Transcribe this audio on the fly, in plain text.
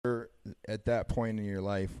at that point in your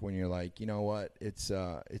life when you're like, you know what, it's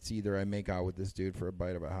either I make out with this dude for a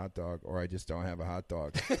bite of a hot dog or I just don't have a hot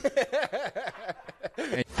dog.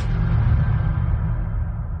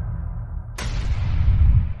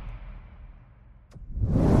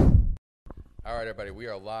 All right, everybody, we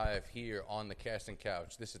are live here on the Casting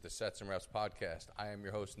Couch. This is the Sets and Reps podcast. I am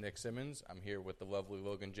your host, Nick Simmons. I'm here with the lovely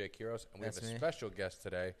Logan J. Quiros, and we have a special guest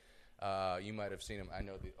today. You might have seen him. I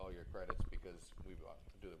know all your credits because we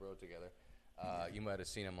do the road together. You might have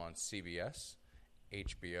seen him on CBS,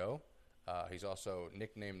 HBO. He's also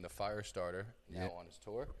nicknamed the Firestarter now on his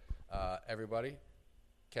tour. Everybody,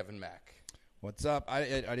 Kevin Mack. What's up? I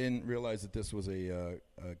didn't realize that this was a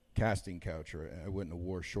casting couch, or I wouldn't have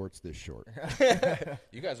wore shorts this short.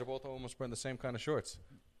 You guys are both almost wearing the same kind of shorts.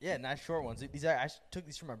 Yeah, nice short ones. I took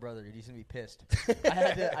these from my brother. He's gonna be pissed.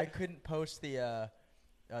 I couldn't post the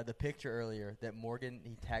picture earlier that Morgan,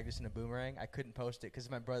 he tagged us in a boomerang. I couldn't post it because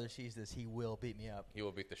if my brother sees this, he will beat me up. He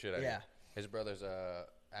will beat the shit out of you. His brother's a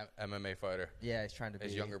MMA fighter. Yeah, he's trying to beat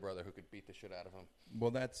his younger brother who could beat the shit out of him.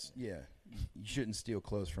 Well, you shouldn't steal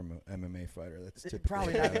clothes from an MMA fighter. That's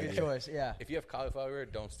probably not a good choice. Yeah. If you have cauliflower,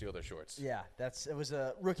 don't steal their shorts. Yeah, it was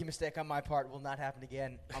a rookie mistake on my part. Will not happen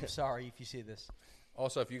again. I'm sorry if you see this.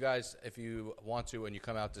 Also, if you want to and you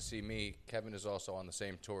come out to see me, Kevin is also on the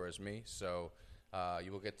same tour as me, so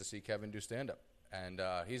you will get to see Kevin do stand-up. And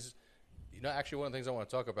he's, actually one of the things I want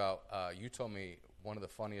to talk about, you told me one of the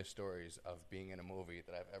funniest stories of being in a movie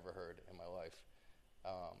that I've ever heard in my life,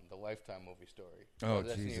 the Lifetime movie story. Oh,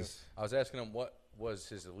 Jesus. I was asking him what was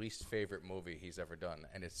his least favorite movie he's ever done,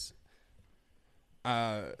 and it's...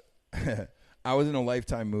 I was in a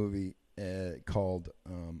Lifetime movie called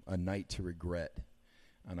A Night to Regret,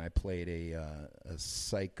 and I played a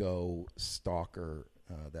psycho stalker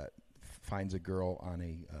that finds a girl on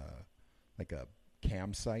a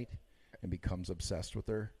campsite and becomes obsessed with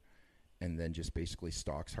her, and then just basically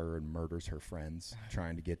stalks her and murders her friends,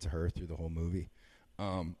 trying to get to her through the whole movie.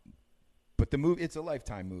 But the movie, it's a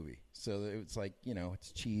Lifetime movie, so it's like,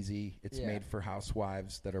 it's cheesy. It's made for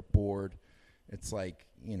housewives that are bored. It's like,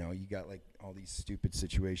 you got like all these stupid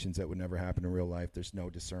situations that would never happen in real life. There's no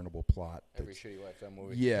discernible plot. Every shitty Lifetime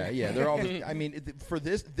movie. Yeah, they're all. For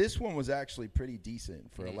this one was actually pretty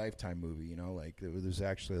decent for a Lifetime movie. Like there's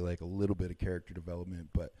actually like a little bit of character development.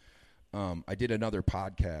 But I did another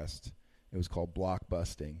podcast. It was called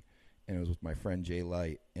Blockbusting, and it was with my friend Jay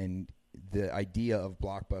Light. And the idea of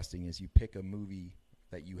blockbusting is you pick a movie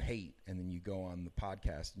that you hate, and then you go on the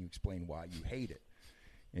podcast and you explain why you hate it.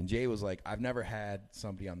 And Jay was like, I've never had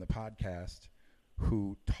somebody on the podcast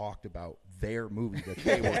who talked about their movie that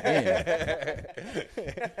they were in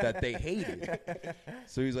that they hated.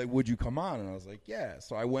 So he's like, would you come on? And I was like, yeah.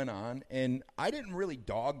 So I went on, and I didn't really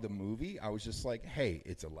dog the movie. I was just like, hey,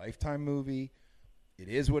 it's a Lifetime movie. It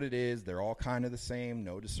is what it is. They're all kind of the same.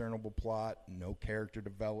 No discernible plot, no character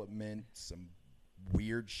development. Some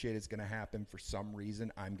weird shit is going to happen for some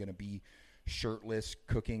reason. I'm going to be shirtless,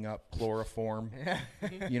 cooking up chloroform.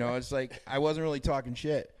 It's like, I wasn't really talking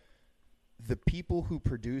shit. The people who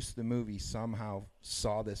produced the movie somehow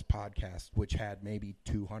saw this podcast, which had maybe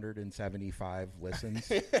 275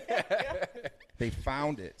 listens. They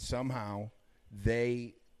found it somehow.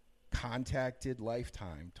 They contacted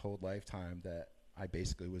Lifetime, told Lifetime that I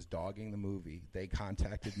basically was dogging the movie. They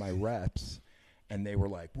contacted my reps, and they were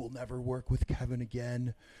like, we'll never work with Kevin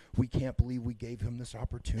again. We can't believe we gave him this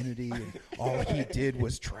opportunity, and all he did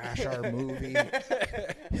was trash our movie.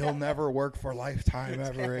 He'll never work for Lifetime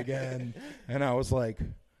ever again. And I was like,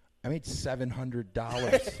 I made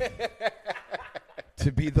 $700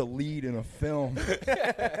 to be the lead in a film.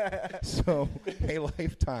 So, hey,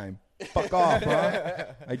 Lifetime, fuck off, huh?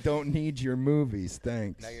 I don't need your movies,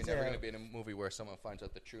 thanks. Now you're never going to be in a movie where someone finds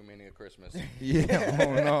out the true meaning of Christmas. Yeah,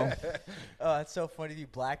 oh no. Oh, it's so funny to be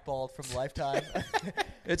blackballed from Lifetime.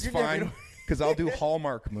 It's fine, because I'll do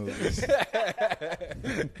Hallmark movies.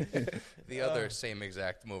 The other same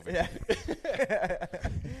exact movie. Yeah.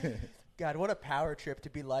 God, what a power trip to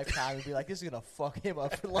be Lifetime and be like, this is going to fuck him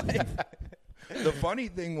up for life. The funny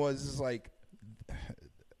thing was, like,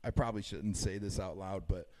 I probably shouldn't say this out loud,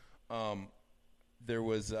 but there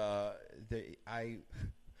was I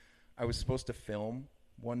was supposed to film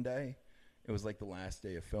one day. It was like the last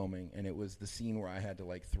day of filming, and it was the scene where I had to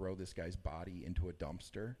like throw this guy's body into a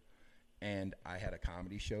dumpster, and I had a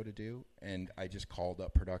comedy show to do, and I just called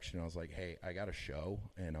up production. I was like, hey, I got a show,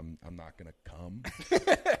 and I'm not gonna come.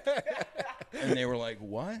 And they were like,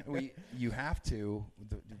 what? You have to.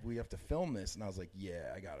 We have to film this. And I was like,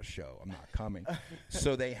 yeah, I got a show. I'm not coming.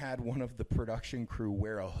 So they had one of the production crew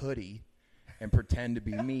wear a hoodie and pretend to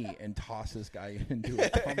be me and toss this guy into a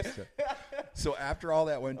dumpster. So after all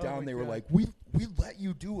that went down, they were like, we let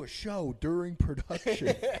you do a show during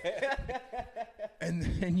production. And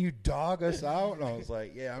then you dog us out? And I was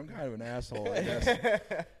like, yeah, I'm kind of an asshole, I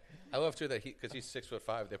guess. I love, too, that because he's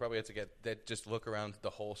 6'5", they probably had to just look around the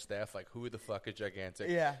whole staff, like, who the fuck is gigantic?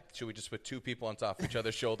 Yeah. Should we just put two people on top of each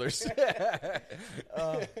other's shoulders?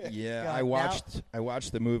 Yeah, God, I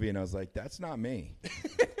watched the movie, and I was like, that's not me.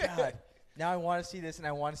 God. Now I want to see this, and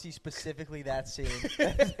I want to see specifically that scene.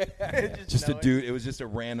 Just a dude. It was just a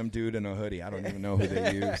random dude in a hoodie. I don't even know who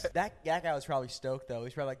they used. That guy was probably stoked, though.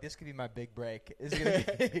 He's probably like, this could be my big break. This is going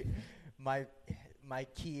to be my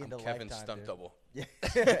key into lifetime. Kevin's stunt double. Yeah.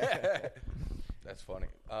 That's funny.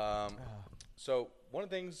 So one of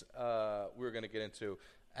the things we were going to get into,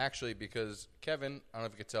 actually, because Kevin, I don't know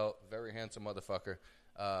if you could tell, very handsome motherfucker.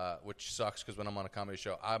 Which sucks because when I'm on a comedy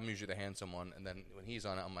show, I'm usually the handsome one, and then when he's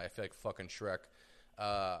on it, I feel like fucking Shrek.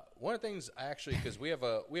 One of the things, actually, because we have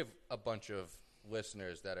a bunch of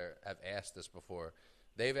listeners that have asked this before.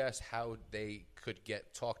 They've asked how they could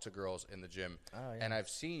talk to girls in the gym, and I've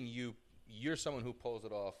seen you're someone who pulls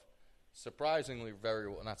it off surprisingly very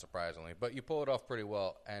well. Not surprisingly, but you pull it off pretty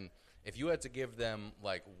well. And if you had to give them,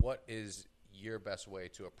 like, what is your best way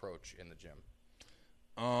to approach in the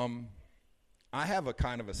gym? I have a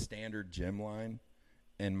kind of a standard gym line,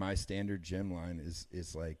 and my standard gym line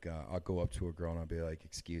is like I'll go up to a girl and I'll be like,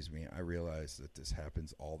 excuse me, I realize that this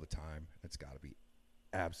happens all the time. It's got to be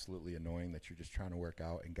absolutely annoying that you're just trying to work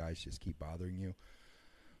out and guys just keep bothering you.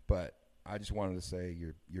 But I just wanted to say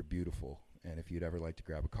you're beautiful, and if you'd ever like to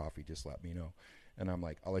grab a coffee, just let me know. And I'm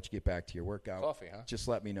like, I'll let you get back to your workout. Coffee, huh? Just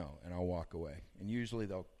let me know, and I'll walk away. And usually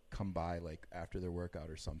they'll come by like after their workout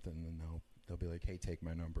or something, and they'll be like, hey, take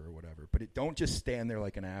my number or whatever. But don't just stand there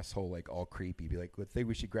like an asshole, like all creepy. Be like, I think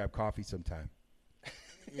we should grab coffee sometime.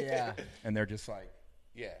 Yeah. And they're just like.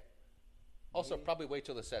 Yeah. Also, probably wait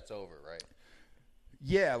till the set's over, right?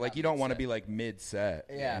 Yeah, like you don't want to be like mid-set.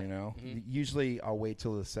 Yeah. You know? Mm-hmm. Usually I'll wait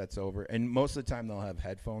till the set's over. And most of the time they'll have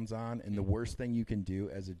headphones on. And the worst thing you can do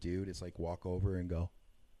as a dude is like walk over and go.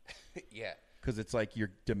 Yeah. Because it's like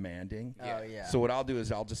you're demanding. Oh, yeah. So what I'll do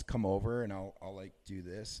is I'll just come over and I'll like do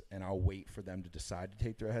this and I'll wait for them to decide to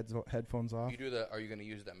take their headphones off. Are you going to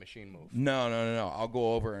use that machine move? No. I'll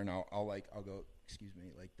go over and I'll go, excuse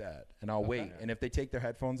me, like that. And I'll wait. And if they take their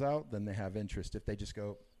headphones out, then they have interest. If they just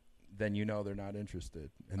go, then you know they're not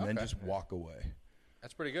interested. And then just walk away.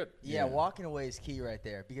 That's pretty good. Yeah, walking away is key right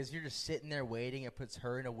there because you're just sitting there waiting. It puts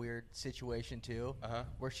her in a weird situation too,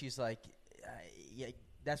 where she's like, yeah.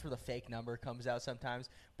 That's where the fake number comes out sometimes.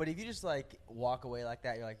 But if you just, like, walk away like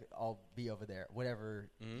that, you're like, I'll be over there,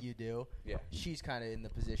 whatever you do. Yeah. She's kind of in the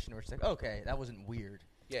position where she's like, okay, that wasn't weird.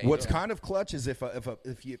 Yeah. What's kind of clutch is if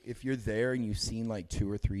you're there and you've seen, like,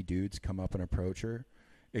 2 or 3 dudes come up and approach her,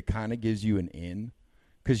 it kind of gives you an in.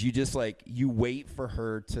 Because you just, like, you wait for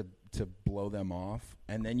her to blow them off,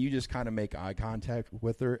 and then you just kind of make eye contact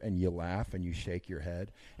with her, and you laugh, and you shake your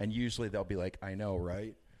head. And usually they'll be like, I know,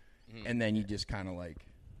 right? And then you just kind of, like...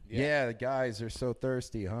 Yeah, the guys are so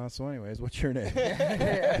thirsty, huh? So anyways, what's your name?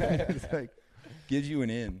 It's like, gives you an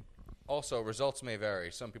in. Also, results may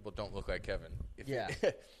vary. Some people don't look like Kevin.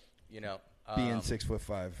 You know. Being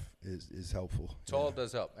 6'5" is helpful. Tall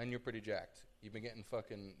does help, and you're pretty jacked. You've been getting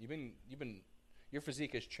fucking. You've been. Your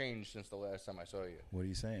physique has changed since the last time I saw you. What are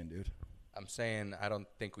you saying, dude? I'm saying I don't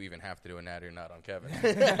think we even have to do a natty or not on Kevin.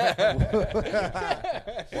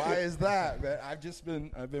 Why is that, man? I've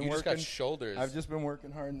been working. Just got shoulders. I've just been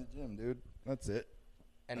working hard in the gym, dude. That's it.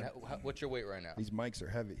 And what's your weight right now? These mics are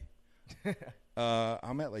heavy.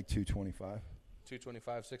 I'm at like 225.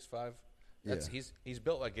 225, 6'5". Yeah. He's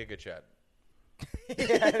built like Giga Chad.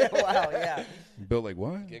 Yeah, wow, yeah. Built like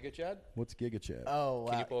what? Giga Chad? What's Giga Chad? Oh,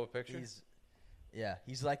 wow. Can you pull up a picture?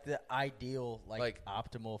 He's like the ideal, like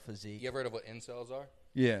optimal physique. You ever heard of what incels are?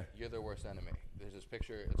 Yeah. You're their worst enemy. There's this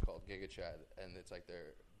picture. It's called Giga Chad, and it's like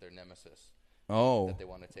their nemesis. Oh. That they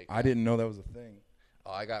want to take. I didn't know that was a thing.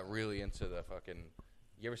 Oh, I got really into the fucking.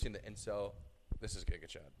 You ever seen the incel? This is Giga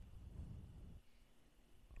Chad.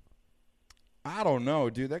 I don't know,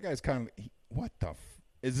 dude. That guy's kind of. What the?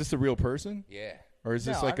 Is this a real person? Yeah. Or is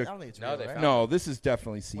this like I don't think it's real, right? No, this is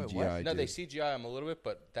definitely CGI. Wait, no, they CGI him a little bit,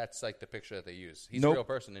 but that's like the picture that they use. He's a real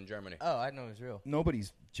person in Germany. Oh, I know he's real.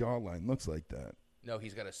 Nobody's jawline looks like that. No,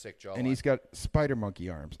 he's got a sick jawline. And he's got spider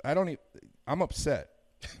monkey arms. I'm upset.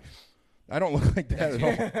 I don't look like that at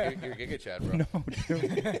all. You're Giga Chad, bro. No,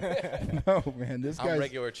 dude. No, man. This guy's... I'm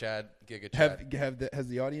regular Chad, Giga Chad. Has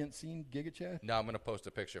the audience seen Giga Chad? No, I'm going to post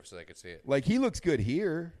a picture so they can see it. Like, he looks good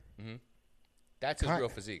here. Mm-hmm. That's his real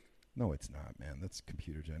physique. No, it's not, man. That's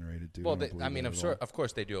computer generated, dude. Well, I'm sure, of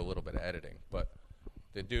course, they do a little bit of editing, but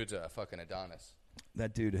the dude's a fucking Adonis.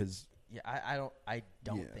 That dude has, Yeah, I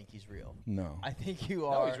don't think he's real. No. I think you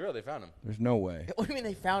are. No, he's real. They found him. There's no way. What do you mean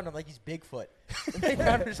they found him like he's Bigfoot? They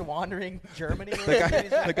found him just wandering Germany.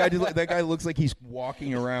 That guy looks like he's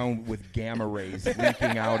walking around with gamma rays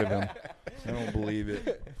leaking out of him. I don't believe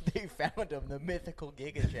it. They found him, the mythical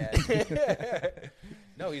Giga Chad.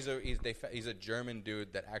 No, he's a German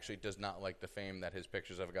dude that actually does not like the fame that his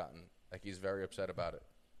pictures have gotten. Like, he's very upset about it.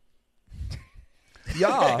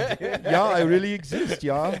 Yeah, I really exist,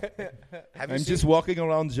 yeah. I'm just walking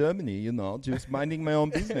around Germany, you know, just minding my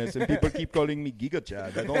own business, and people keep calling me Giga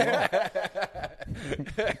Chad. I don't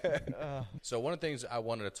know. So one of the things I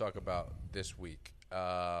wanted to talk about this week.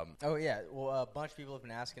 Oh, yeah. Well, a bunch of people have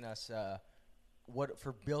been asking us, what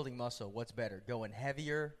for building muscle, what's better, going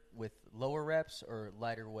heavier with lower reps or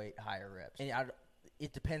lighter weight, higher reps? And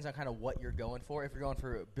it depends on kind of what you're going for. If you're going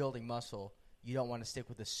for building muscle, you don't want to stick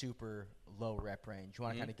with a super low rep range. You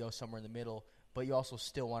want to kind of go somewhere in the middle, but you also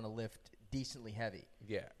still want to lift decently heavy.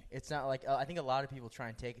 Yeah. It's not like I think a lot of people try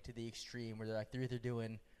and take it to the extreme where they're either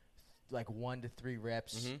doing like 1 to 3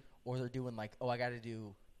 reps or they're doing like, I got to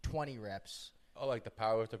do 20 reps. Oh, like the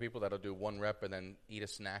powerlifter people that'll do 1 rep and then eat a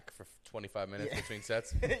snack for 25 minutes between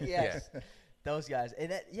sets? Yes. Yeah. Those guys.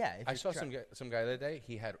 And I saw some guy the other day.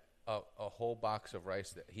 He had a whole box of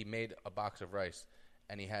rice. He made a box of rice.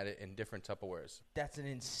 And he had it in different Tupperwares. That's an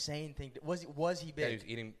insane thing. Was he big? Yeah, he was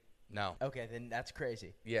eating. No. Okay, then that's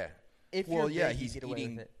crazy. Yeah. If well, you're yeah, big, he's you get away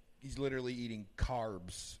eating. with it. He's literally eating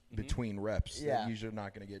carbs between reps. Yeah. That usually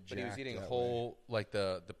not going to get jacked. But he was eating whole, like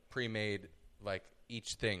the pre-made, like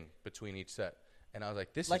each thing between each set. And I was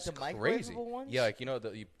like, this like is the crazy. Microwavable ones? Yeah, like, you know,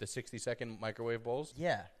 the 60-second microwave bowls?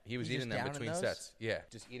 Yeah. He was eating them between sets. Yeah.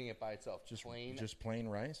 Just eating it by itself. Just plain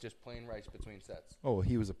rice? Just plain rice between sets. Oh,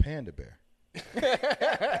 he was a panda bear.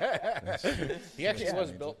 He actually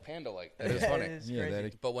was built panda-like. That is funny. That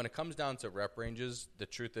is but when it comes down to rep ranges, the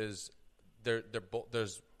truth is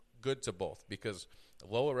there's good to both, because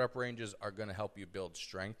lower rep ranges are going to help you build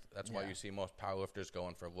strength. That's why you see most powerlifters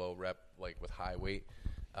going for low rep, like with high weight.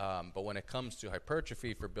 But when it comes to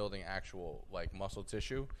hypertrophy for building actual like muscle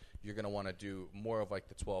tissue, you're going to want to do more of like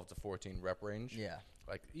the 12 to 14 rep range. Yeah.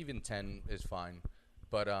 Like even 10 is fine.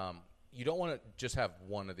 But you don't want to just have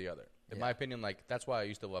one or the other. In my opinion, like that's why I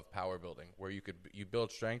used to love power building, where you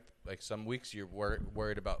build strength. Like some weeks you're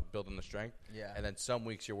worried about building the strength, and then some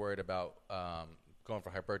weeks you're worried about going for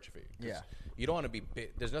hypertrophy. Yeah, you don't want to be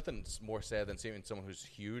big. There's nothing more sad than seeing someone who's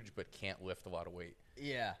huge but can't lift a lot of weight.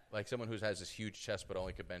 Yeah, like someone who has this huge chest but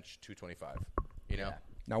only could bench 225. You know. Yeah.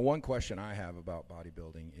 Now, one question I have about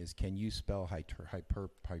bodybuilding is, can you spell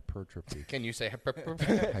hypertrophy? Can you say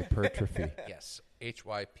hypertrophy? Yes.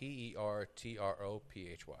 HYPERTROPHY.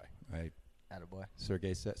 Attaboy.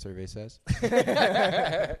 Survey says.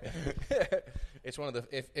 It's one of the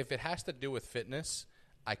if it has to do with fitness,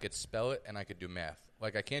 I could spell it and I could do math.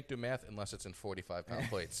 Like I can't do math unless it's in 45-pound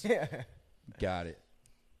plates. Got it.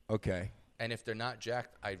 Okay. And if they're not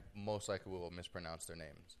jacked, I most likely will mispronounce their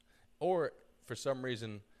names. Or for some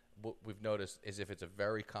reason, what we've noticed is if it's a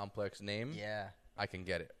very complex name, I can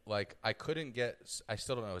get it. Like I couldn't get. I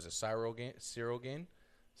still don't know. Is it Cyril Gane? Cyril Gane.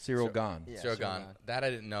 Cyril Gane. That I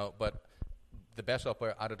didn't know. But the basketball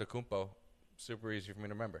player Antetokounmpo, super easy for me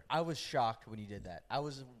to remember. I was shocked when you did that. I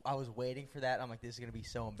was waiting for that. I'm like, this is gonna be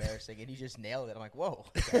so embarrassing, and you just nailed it. I'm like, whoa,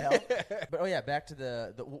 what the hell? But back to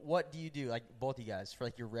the what do you do, like both you guys, for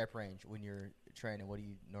like your rep range when you're training? What do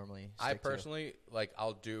you normally stick to? Like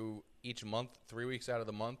I'll do each month, 3 weeks out of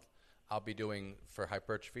the month, I'll be doing for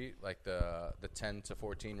hypertrophy like the 10 to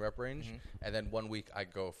 14 rep range, and then 1 week I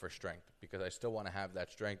go for strength because I still want to have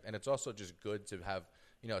that strength, and it's also just good to have,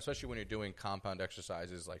 you know, especially when you're doing compound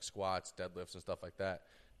exercises like squats, deadlifts, and stuff like that.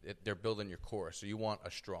 They're building your core, so you want a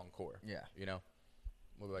strong core. Yeah. You know.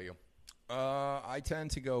 What about you? I tend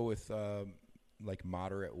to go with like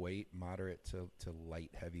moderate to light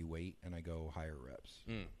heavy weight, and I go higher reps.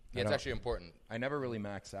 Yeah, it's actually important. I never really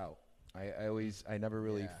max out. I never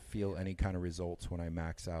really feel any kind of results when I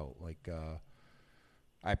max out. Like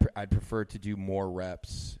I'd prefer to do more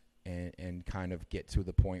reps and kind of get to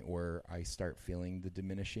the point where I start feeling the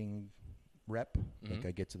diminishing rep. Like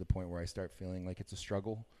I get to the point where I start feeling like it's a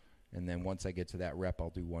struggle, and then once I get to that rep, I'll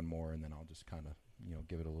do one more, and then I'll just kind of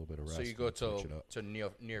give it a little bit of rest. So you go to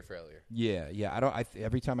near failure. Yeah.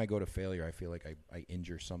 Every time I go to failure, I feel like I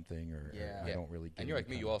injure something, or I don't really. And you're like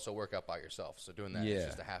me. You also work out by yourself, so doing that is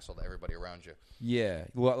just a hassle to everybody around you. Yeah.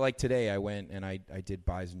 Well, like today, I went and I did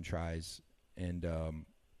bis and tris, and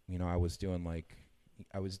I was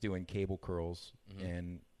doing cable curls,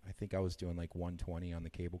 and I think I was doing like 120 on the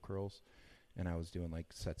cable curls, and I was doing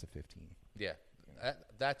like sets of 15. Yeah.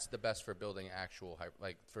 That's the best for building actual,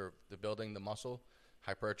 like for building the muscle.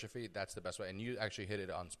 hypertrophy, that's the best way. And you actually hit it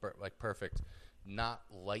on like perfect, not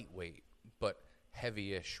lightweight, but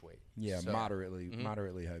heavy-ish weight. Yeah, so,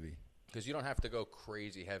 moderately heavy. Because you don't have to go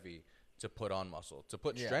crazy heavy to put on muscle. To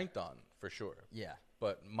put strength on, for sure. Yeah.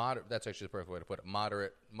 But that's actually the perfect way to put it.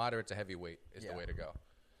 Moderate to heavyweight is the way to go.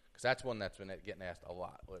 Because that's one that's been getting asked a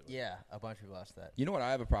lot lately. Yeah, a bunch of people asked that. You know what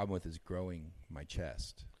I have a problem with is growing my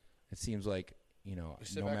chest. It seems like, no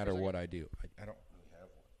matter what I do, I don't really have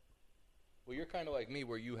one. Well, you're kind of like me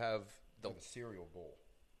where you have the cereal bowl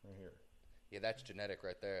right here. Yeah, that's genetic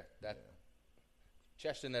right there.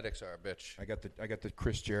 Chest genetics are a bitch. I got the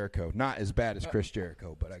Chris Jericho. Not as bad as Chris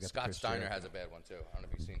Jericho, but I got Scott the Chris Steiner Jericho. has a bad one too. I don't know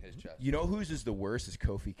if you've seen his chest. You know whose is the worst is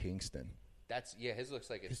Kofi Kingston. His looks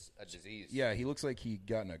like it's a disease. Yeah, he looks like he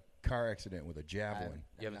got in a car accident with a javelin.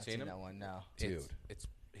 You haven't seen him? That one, no. Dude,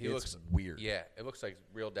 he looks looks weird. Yeah, it looks like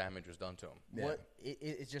real damage was done to him. Yeah. What?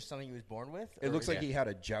 It's just something he was born with? It looks like he had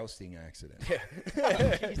a jousting accident.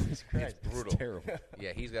 Jesus Christ. It's brutal. Terrible.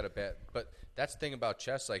 Yeah, he's got a bad. But that's the thing about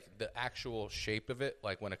chest, like the actual shape of it,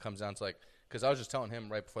 like when it comes down to like, because I was just telling him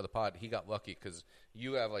right before the pod, he got lucky because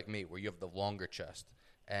you have like me, where you have the longer chest,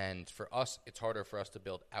 and for us, it's harder for us to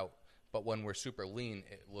build out. But when we're super lean,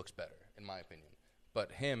 it looks better, in my opinion.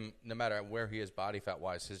 But him, no matter where he is body fat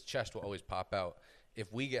wise, his chest will always pop out.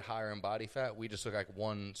 If we get higher in body fat, we just look like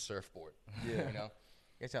one surfboard. Yeah, You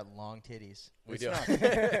guys got long titties. We do.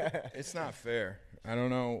 It's not fair. I don't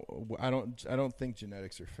know. I don't think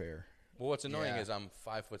genetics are fair. Well, what's annoying is I'm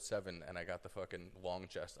 5'7" and I got the fucking long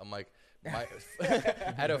chest. I'm like,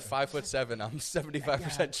 out of 5'7", I'm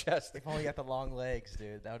 75% chest. If only you got the long legs,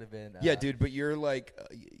 dude. That would have been. Yeah, dude. But you're like,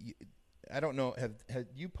 I don't know. Have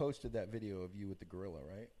you posted that video of you with the gorilla,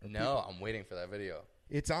 right? No, I'm waiting for that video.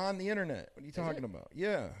 It's on the internet. What are you talking about?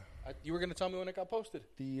 Yeah. You were going to tell me when it got posted.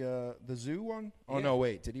 The zoo one? Oh, Yeah. no,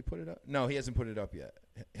 wait. Did he put it up? No, he hasn't put it up yet.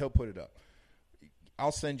 He'll put it up.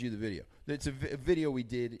 I'll send you the video. It's a video we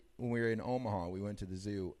did when we were in Omaha. We went to the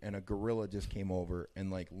zoo, and a gorilla just came over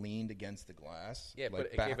and, like, leaned against the glass. Yeah, like, but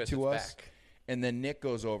it back gave us to its us. back. And then Nick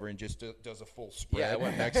goes over and just does a full spread Yeah, I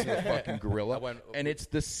went- next to the fucking gorilla. And it's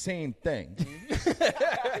the same thing.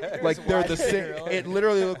 Like, they're the same. It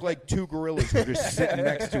literally looked like two gorillas who were just sitting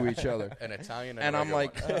next to each other. An Italian And and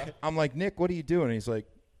I'm like, Nick, what are you doing? And he's like,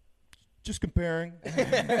 just comparing.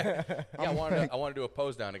 yeah, I wanted to do a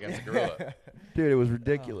pose down against a gorilla. Dude, it was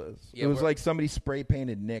ridiculous. Yeah, it was like somebody spray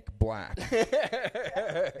painted Nick black.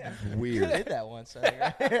 It was You weird. did that once.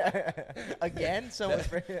 Again? So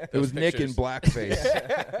It was Nick in pictures.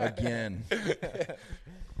 blackface again.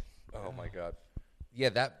 Oh my god.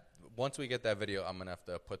 Yeah, once we get that video, I'm gonna have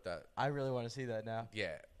to put that. I really want to see that now.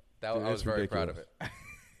 Yeah, Dude, I was it's very proud of ridiculous. it.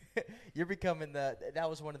 You're becoming that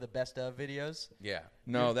was one of the best of videos. Yeah,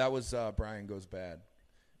 No, that was Brian Goes Bad.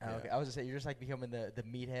 Oh, okay. I was gonna say you're just like becoming the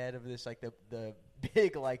meathead of this, like the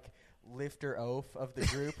big like lifter oaf of the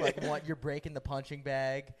group. Like you're breaking the punching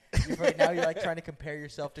bag. Now you're like trying to compare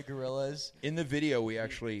yourself to gorillas. In the video,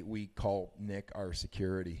 we call Nick our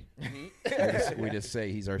security. we just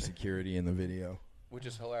say he's our security in the video. which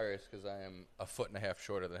is hilarious because I am a foot and a half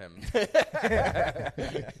shorter than him.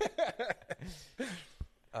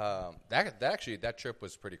 That trip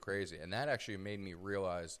was pretty crazy, and that actually made me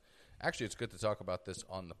realize. Actually, it's good to talk about this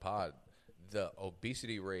on the pod. The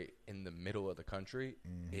obesity rate in the middle of the country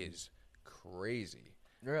is crazy.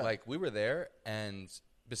 Really? Like, we were there, and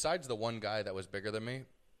besides the one guy that was bigger than me,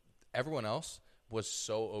 everyone else was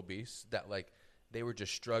so obese that, like, they were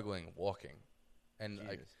just struggling walking. And,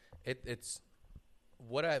 like, it's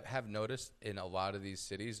what I have noticed in a lot of these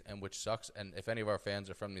cities, and which sucks, and if any of our fans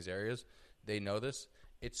are from these areas, they know this,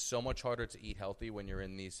 it's so much harder to eat healthy when you're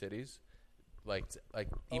in these cities. Like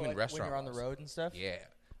even like restaurant when you're on the wise. road and stuff. Yeah,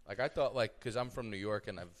 like I thought, like because I'm from New York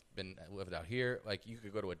and I lived out here. Like you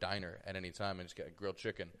could go to a diner at any time and just get a grilled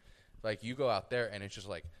chicken. Like you go out there and it's just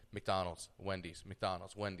like McDonald's, Wendy's,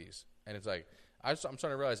 McDonald's, Wendy's, and it's like I'm starting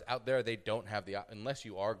to realize out there they don't have unless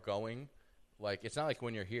you are going. Like it's not like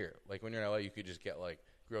when you're here. Like when you're in LA, you could just get like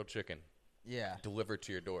grilled chicken, delivered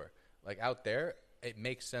to your door. Like out there, it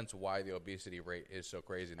makes sense why the obesity rate is so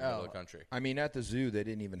crazy in the middle of the country. I mean, at the zoo, they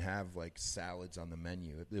didn't even have, like, salads on the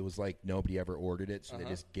menu. It was like nobody ever ordered it, so they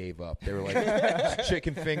just gave up. They were like, just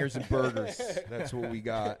chicken fingers and burgers. That's what we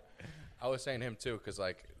got. I was saying him, too, because,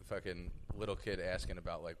 like, fucking little kid asking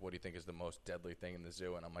about, like, what do you think is the most deadly thing in the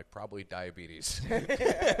zoo? And I'm like, probably diabetes.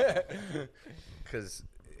 Because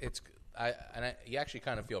you actually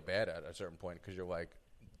kind of feel bad at a certain point because you're like,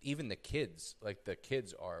 even the kids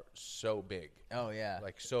are so big. Oh yeah.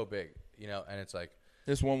 Like so big, and it's like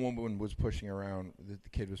This one woman was pushing around. The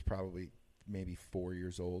kid was probably maybe 4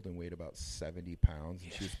 years old and weighed about 70 pounds.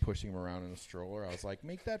 And she was pushing him around in a stroller. I was like,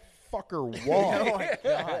 make that fucker walk. Oh my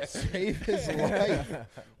God. Save his life.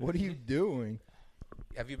 What are you doing?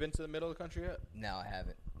 Have you been to the middle of the country yet? No, I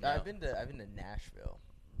haven't. No. I've been to Nashville.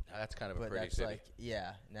 That's kind of a But pretty that's city. like,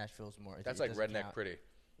 yeah, Nashville's more. That's it like doesn't redneck count. pretty.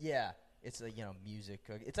 Yeah, it's like music.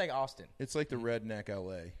 It's like Austin. It's like the redneck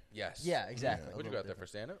LA. Yes. Yeah, exactly. Would you go out there for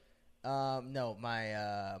stand-up? No,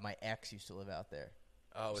 my ex used to live out there.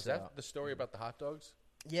 Oh, is So- that the story about the hot dogs?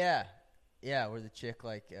 Yeah, where the chick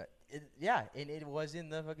and it was in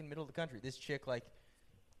the fucking middle of the country. This chick was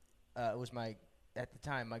at the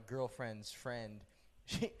time my girlfriend's friend.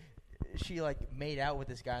 She made out with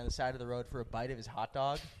this guy on the side of the road for a bite of his hot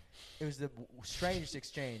dog. It was the strangest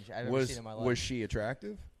exchange I've ever seen in my life. Was she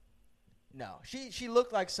attractive? No, she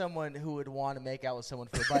looked like someone who would want to make out with someone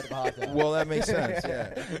for a bite of a hot dog. Well, that makes sense.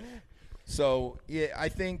 Yeah. So yeah, I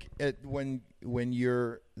think when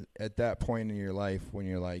you're at that point in your life when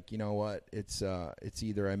you're like, you know what, it's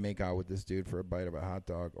either I make out with this dude for a bite of a hot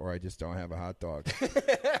dog or I just don't have a hot dog,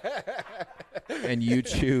 and you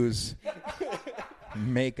choose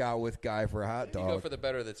make out with guy for a hot dog. You go for the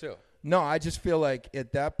better of the two. No, I just feel like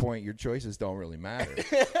at that point your choices don't really matter.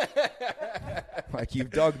 Like you've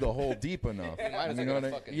dug the hole deep enough. You might as well know get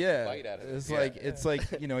a what fucking yeah, bite out of it. it's Yeah. like it's like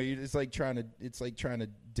it's like trying to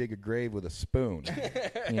dig a grave with a spoon.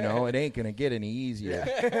 It ain't gonna get any easier.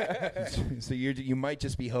 So you might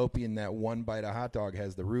just be hoping that one bite of hot dog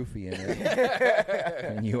has the roofie in it,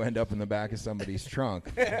 and you end up in the back of somebody's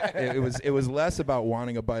trunk. It was less about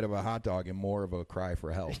wanting a bite of a hot dog and more of a cry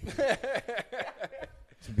for help.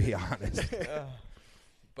 To be honest.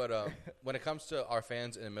 But when it comes to our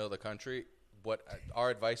fans in the middle of the country, what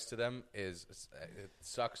our advice to them is, it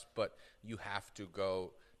sucks, but you have to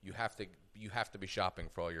go. You have to be shopping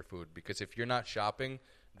for all your food, because if you're not shopping,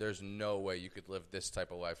 there's no way you could live this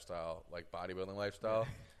type of lifestyle, like bodybuilding lifestyle.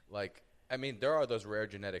 There are those rare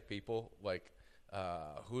genetic people.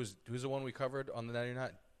 Who's the one we covered on the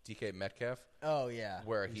 99? DK Metcalf. Oh yeah,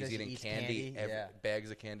 where He he's just eating eats candy, yeah. bags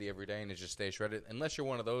of candy every day, and it just stays shredded. Unless you're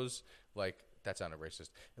one of those, that sounded racist.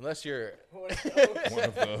 Unless you're One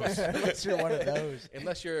of those. Unless you're one of those.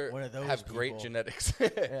 Unless you're One of those have great people. genetics,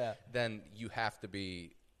 Yeah. then you have to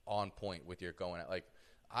be on point with your going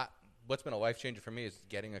out. What's been a life changer for me is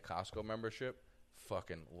getting a Costco membership.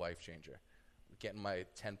 Fucking life changer. Getting my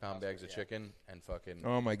 10-pound bags of chicken and fucking.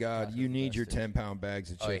 Oh my God! You need your 10-pound bags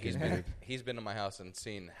of Oh, yeah, chicken. he's been to my house and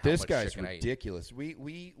seen how This much guy's chicken I eat. ridiculous.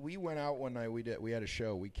 We went out one night. We had a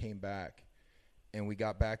show. We came back, and we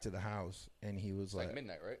got back to the house, and he was It's like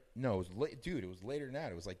midnight, right? "No, it was late, dude. It was later than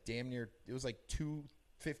that. It was like damn near. It was like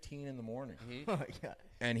 2:15 in the morning." Oh my God.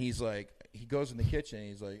 And he's like, he goes in the kitchen. And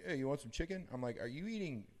he's like, "Hey, you want some chicken?" I'm like, "Are you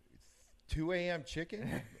eating 2 a.m. chicken?"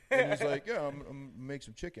 And he's like, "Yeah, I'm gonna make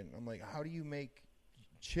some chicken." I'm like, "How do you make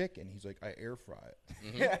chicken?" He's like, "I air fry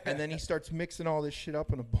it." And then he starts mixing all this shit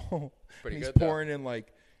up in a bowl. Pretty and good,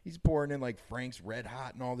 he's pouring in Frank's Red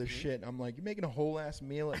Hot and all this shit. And I'm like, "You're making a whole ass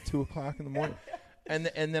meal at 2 o'clock in the morning." And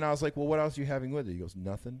then I was like, "Well, what else are you having with it?" He goes,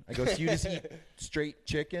 "Nothing." I go, "So you just eat straight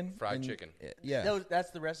chicken, Fried chicken. Yeah,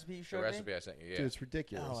 That's the recipe you showed The me? recipe I sent you, yeah. dude, it's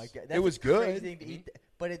ridiculous. Oh my God. It was That's a crazy good. thing to eat,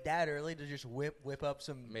 but at that early to just whip up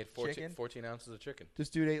some Made chicken. 14 ounces of chicken. This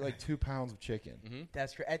dude ate 2 pounds of chicken.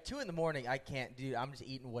 That's crazy. At 2 in the morning, I can't do. I'm just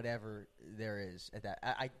eating whatever there is at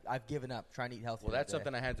that. I've given up trying to eat healthy. Well, that's that day.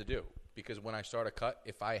 something I had to do, because when I start a cut,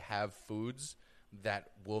 if I have foods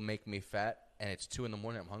that will make me fat and it's 2 in the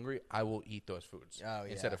morning, I'm hungry, I will eat those foods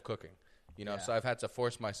instead of cooking. Yeah. So I've had to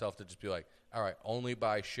force myself to just be like, all right, only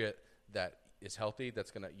buy shit that is healthy.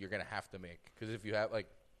 You're gonna have to make, because if you have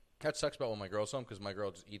that sucks about when my girl's home, because my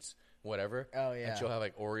girl just eats whatever. Oh, yeah. And she'll have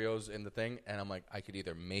Oreos in the thing, and I'm like, I could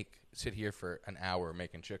either sit here for an hour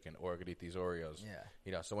making chicken, or I could eat these Oreos.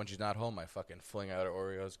 Yeah. So when she's not home, I fucking fling out her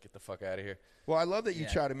Oreos, get the fuck out of here. Well, I love that you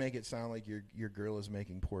Yeah. try to make it sound like your girl is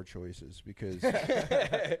making poor choices, because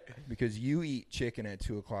because you eat chicken at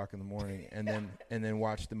 2 o'clock in the morning and then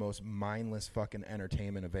watch the most mindless fucking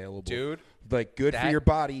entertainment available. Dude, good for your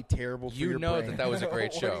body, terrible for your you know brain. that was a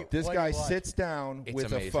great What do show. you- This What guy do you watch? sits down It's with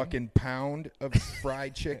amazing. a fucking pound of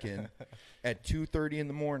fried chicken at 2:30 in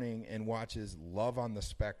the morning and watches Love on the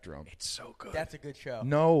Spectrum. It's so good. That's a good show.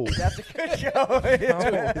 No, That's a good show. no,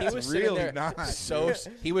 He it's was sitting really there not.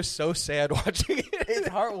 he was so sad watching it. It's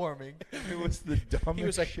heartwarming. It was the dumbest He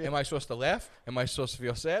was like, shit. "Am I supposed to laugh? Am I supposed to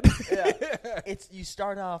feel sad?" Yeah. You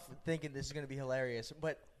start off thinking this is going to be hilarious,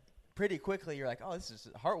 but pretty quickly you're like, oh, this is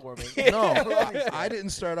heartwarming. No, I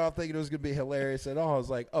didn't start off thinking it was going to be hilarious at all. I was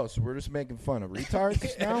like, oh, so we're just making fun of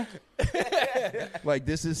retards now? Like,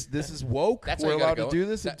 this is woke? We're allowed to do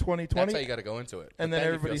this in 2020? That's how you got to go into it. And then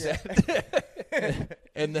everybody said,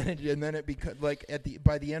 and then it becomes like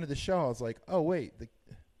by the end of the show, I was like, oh wait,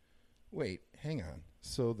 hang on.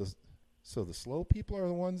 So the slow people are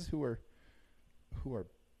the ones who are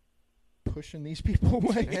pushing these people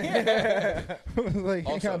away. Like,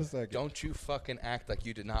 also, hang on a second. Don't you fucking act like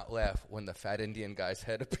you did not laugh when the fat Indian guy's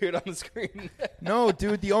head appeared on the screen. No,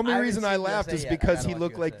 dude. The only reason I laughed is because he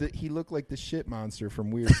looked like the shit monster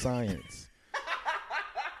from Weird Science.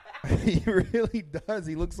 He really does.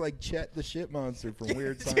 He looks like Chet the shit monster from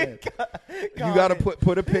Weird Science. You got to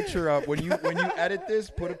put a picture up when you edit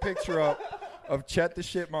this. Put a picture up of Chet the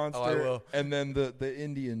shit monster and then the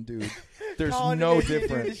Indian dude. There's no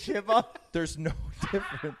difference. There's no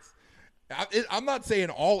difference. I'm not saying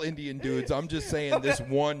all Indian dudes. I'm just saying this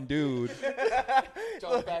one dude.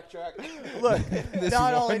 Don't backtrack. Look,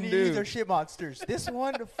 not all Indians are shit monsters. This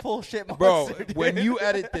one, full shit monster. Bro, dude. when you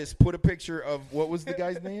edit this, put a picture of what was the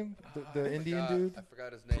guy's name? The Indian dude? I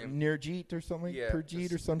forgot his name. Nirjeet or something? Yeah,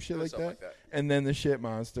 Purjeet or some shit like something that. like that. And then the shit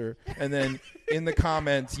monster. And then in the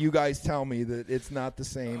comments, you guys tell me that it's not the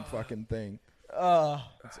same fucking thing.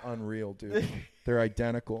 It's unreal, dude. They're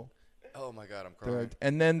identical. Oh my God, I'm crying.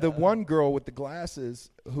 And then the one girl with the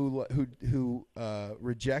glasses who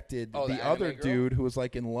rejected the other dude who was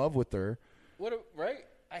like in love with her. Right?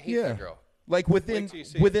 I hate that girl. Like within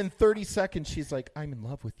 30 seconds, she's like, "I'm in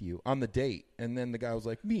love with you" on the date, and then the guy was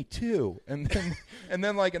like, "Me too," and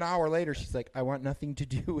then like an hour later, she's like, "I want nothing to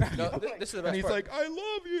do with you." This is the best and he's part. like, "I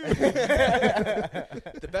love you."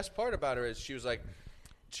 The best part about her is she's like,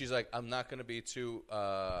 I'm not going to be too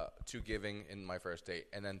giving in my first date.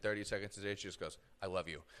 And then 30 seconds a day, she just goes, "I love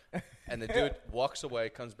you." And the dude walks away,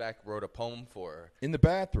 comes back, wrote a poem for her. In the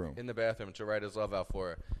bathroom To write his love out for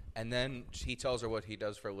her. And then he tells her what he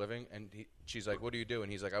does for a living. And she's like, "What do you do?"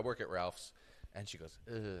 And he's like, "I work at Ralph's." And she goes,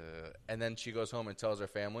 "Ugh." And then she goes home and tells her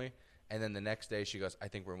family. And then the next day she goes, "I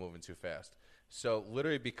think we're moving too fast." So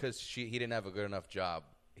literally because he didn't have a good enough job,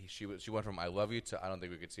 she went from "I love you" to "I don't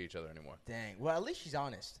think we could see each other anymore." Dang. Well, at least she's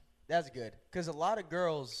honest. That's good. Because a lot of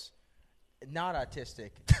girls, not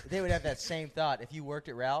autistic, they would have that same thought if you worked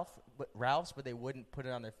at Ralph's, but they wouldn't put it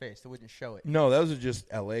on their face. They wouldn't show it. No, those are just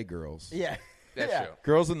L.A. girls. Yeah. That's true.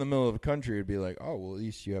 Girls in the middle of the country would be like, "Oh, well, at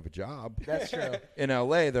least you have a job." That's true. In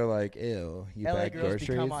L.A., they're like, "Ew, you LA bag girls groceries."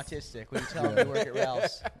 become autistic when you tell them you work at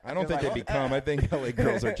Ralph's. I don't think they become. I think L.A.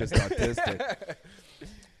 girls are just autistic.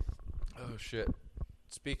 Oh, shit.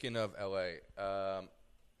 Speaking of L.A.,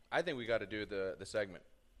 I think we got to do the segment.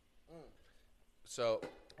 So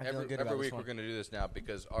every week we're going to do this now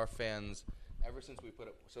because our fans, ever since we put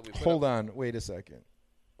it, Hold on, wait a second.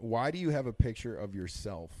 Why do you have a picture of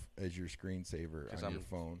yourself as your screensaver on your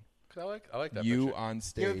phone? Because I like that you picture. on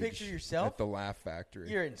stage. You have a picture of yourself? At the Laugh Factory.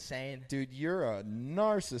 You're insane. Dude, you're a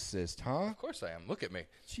narcissist, huh? Of course I am. Look at me.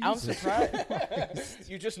 Jesus. I'm surprised.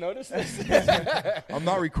 You just noticed this? I'm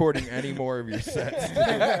not recording any more of your sets.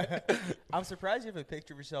 I'm surprised you have a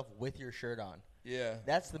picture of yourself with your shirt on. Yeah.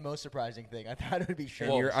 That's the most surprising thing. I thought it would be shirt.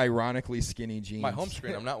 And your ironically skinny jeans. My home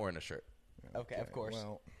screen, I'm not wearing a shirt. Okay, of course.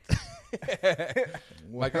 Well,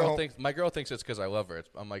 my girl thinks it's because I love her.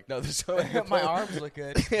 I'm like, no, this is my arms look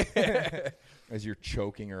good. As you're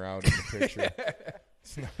choking her out in the picture.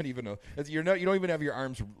 It's not even you don't even have your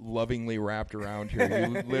arms lovingly wrapped around here.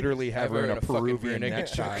 You literally have her in a Peruvian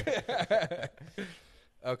necktie.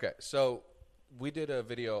 Okay, so we did a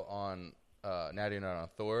video on Natty and on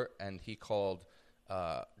Thor, and he called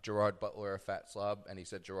Gerard Butler a fat slob, and he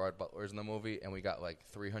said Gerard Butler's in the movie, and we got like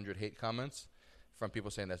 300 hate comments from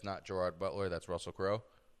people saying that's not Gerard Butler, that's Russell Crowe.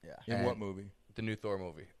 Yeah. In what movie? The new Thor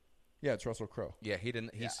movie. Yeah, it's Russell Crowe. Yeah, he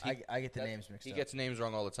didn't. I get the names mixed up. He gets names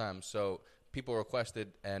wrong all the time. So people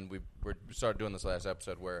requested, and we started doing this last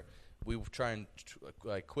episode where we try and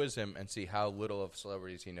quiz him and see how little of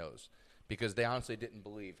celebrities he knows, because they honestly didn't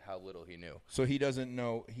believe how little he knew. So he doesn't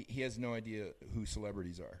know. He has no idea who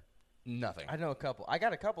celebrities are. Nothing. I know a couple. I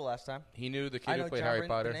got a couple last time. He knew the kid who played Harry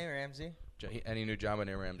Potter. Benet Ramsey. And he knew John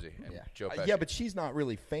Benet Ramsey and Joe Pesci. Yeah, but she's not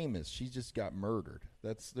really famous. She just got murdered.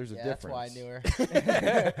 There's a difference. That's why I knew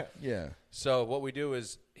her. Yeah. So what we do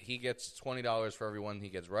is he gets $20 for every one he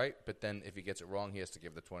gets right, but then if he gets it wrong, he has to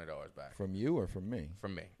give the $20 back. From you or from me?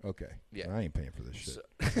 From me. Okay. Yeah. I ain't paying for this shit.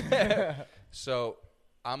 So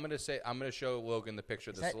I'm gonna show Logan the picture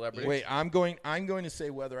of the celebrity. Wait, I'm going to say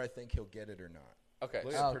whether I think he'll get it or not. Okay.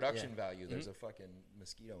 Look Oh, at production yeah. value. There's a fucking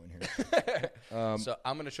mosquito in here. So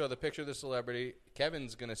I'm going to show the picture of the celebrity.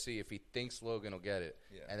 Kevin's going to see if he thinks Logan will get it.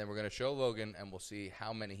 Yeah. And then we're going to show Logan, and we'll see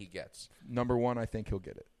how many he gets. Number 1, I think he'll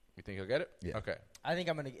get it. You think he'll get it? Yeah. Okay. I think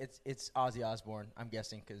I'm gonna. It's Ozzy Osbourne. I'm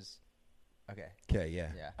guessing because. Okay. Okay, yeah.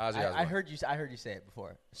 Yeah. Ozzy I Osbourne. heard you. I heard you say it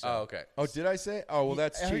before. So. Oh, okay. Oh, did I say? Oh, well,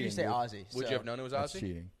 that's I cheating. heard you say dude. Ozzy. Would so you have known it was That's Ozzy?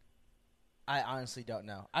 cheating. I honestly don't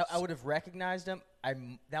know. I would have recognized him.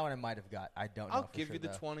 That one I might have got. I don't know. I'll for give sure, you the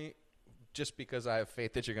though. 20 just because I have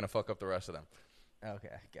faith that you're going to fuck up the rest of them. Okay.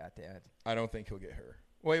 God damn it. I don't think he'll get her.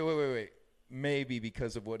 Wait. Maybe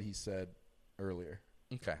because of what he said earlier.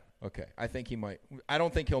 Okay. Okay. I think he might. I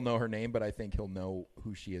don't think he'll know her name, but I think he'll know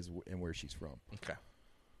who she is and where she's from. Okay.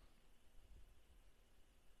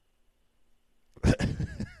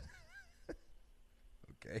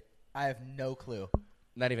 Okay. I have no clue.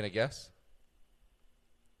 Not even a guess?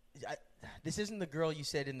 This isn't the girl you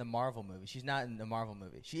said in the Marvel movie. She's not in the Marvel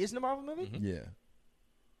movie. She is in the Marvel movie? Mm-hmm. Yeah.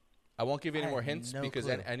 I won't give you any I more have hints no because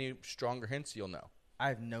clue. any stronger hints you'll know. I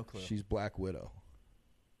have no clue. She's Black Widow.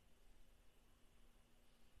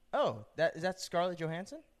 Oh, is that Scarlett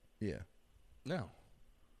Johansson? Yeah. No.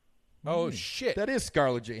 Oh, shit. That is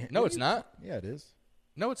Scarlett Johansson. No, it's not. Yeah, it is.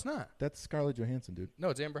 No, it's not. That's Scarlett Johansson, dude. No,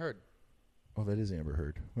 it's Amber Heard. Oh, that is Amber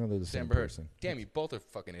Heard. Well, they're the It's same Amber Heard. person. Damn, you both are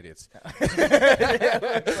fucking idiots.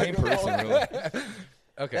 Same person, really.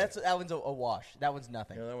 Okay. That one's a wash. That one's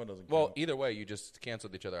nothing. Yeah, that one doesn't Well, count. either way, you just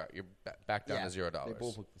canceled each other out. You're back down Yeah. to $0. They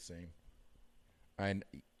both look the same.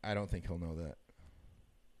 I don't think he'll know that.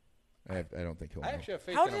 I don't think he'll know. I actually have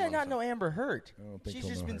faith How in did him I on not some. know Amber Heard? I don't think She's he'll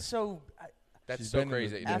just know been her. so That's She's so been in crazy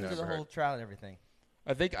the- that you didn't after know the Amber whole Heard. trial and everything.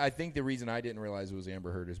 I think the reason I didn't realize it was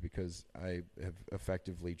Amber Heard is because I have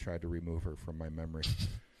effectively tried to remove her from my memory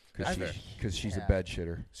That's fair. because she's Yeah. a bed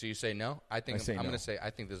shitter. So you say no? I think I say I'm no. going to say I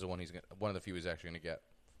think this is one of the few he's actually going to get.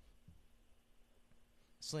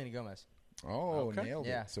 Selena Gomez. Oh, Okay. nailed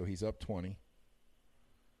Yeah. it. So he's up 20.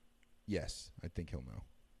 Yes, I think he'll know.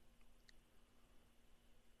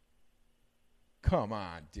 Come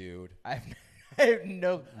on, dude. I have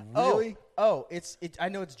no. Really? Oh, I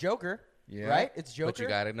know it's Joker. Yeah. Right? It's Joker. But you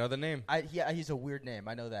got to know the name. He's a weird name.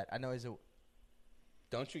 I know that. I know he's a.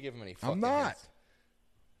 Don't you give him any fucking I'm not. hints.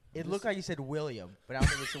 It looked like you said William, but I don't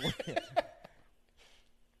think it's a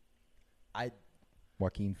William.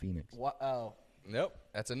 Joaquin Phoenix. Oh, Nope.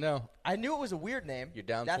 That's a no. I knew it was a weird name. You're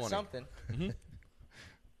down That's 20. something.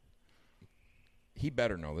 He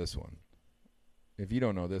better know this one. If you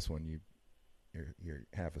don't know this one, you're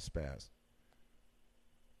half a spaz.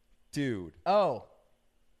 Dude. Oh,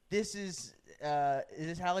 this is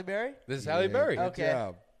this Halle Berry? This is Halle Berry. Good Okay.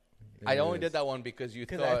 job. I It only is. did that one because you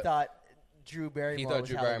Because I thought thought Drew Barrymore. He thought was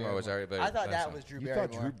Drew Halle Barrymore was Halle Berry. I thought That's that was Drew You Barrymore.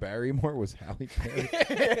 thought Drew Barrymore was Halle Berry?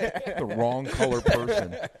 The wrong color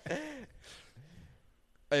person.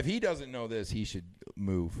 If he doesn't know this, he should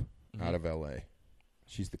move out of L.A.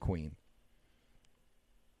 She's the queen.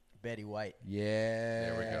 Betty White. Yeah.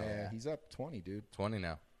 There we go. He's up 20, dude. 20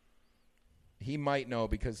 now. He might know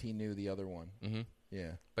because he knew the other one. Mm-hmm.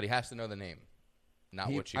 Yeah. But he has to know the name, not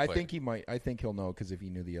what she I played. think he might. I think he'll know because if he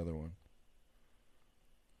knew the other one.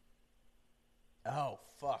 Oh,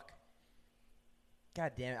 fuck.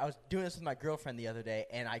 God damn it. I was doing this with my girlfriend the other day,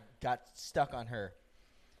 and I got stuck on her.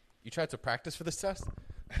 You tried to practice for this test?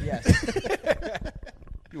 Yes.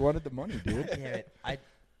 You wanted the money, dude. Damn it. I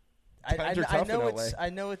Times are tough in LA.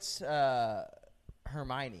 know it's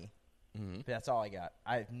Hermione. Mm-hmm. But that's all I got.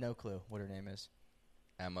 I have no clue what her name is.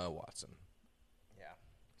 Emma Watson. Yeah.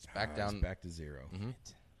 It's back It's down. back to 0. Mm-hmm.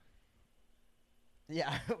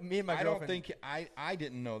 Yeah, me and my I girlfriend. don't think I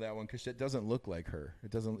didn't know that one because it doesn't look like her.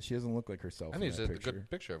 It doesn't. She doesn't look like herself. I think in it's that a picture. good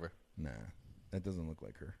picture of her. Nah, that doesn't look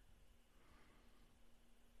like her.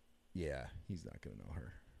 Yeah, he's not gonna know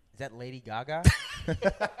her. Is that Lady Gaga?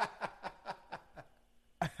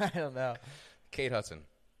 I don't know. Kate Hudson.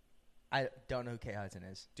 I don't know who Kate Hudson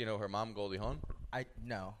is. Do you know her mom, Goldie Hawn? I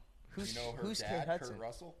no. Who's you know her who's dad, Kate Hudson? Kurt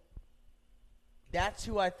Russell? That's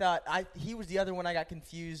who I thought. He was the other one I got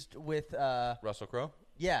confused with. Russell Crowe?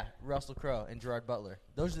 Yeah, Russell Crowe and Gerard Butler.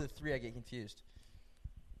 Those are the three I get confused.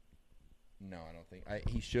 No, I don't think.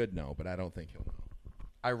 He should know, but I don't think he'll know.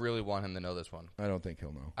 I really want him to know this one. I don't think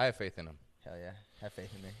he'll know. I have faith in him. Hell yeah, have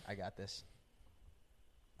faith in me. I got this.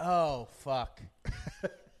 Oh fuck!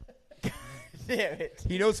 God damn it!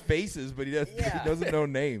 He knows faces, but he doesn't. Yeah. He doesn't know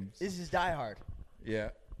names. This is Die Hard. Yeah.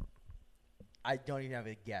 I don't even have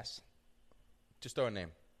a guess. Just throw a name.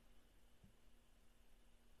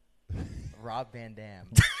 Rob Van Dam.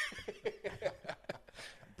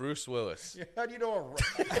 Bruce Willis. How do you know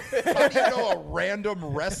a random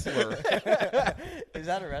wrestler? Is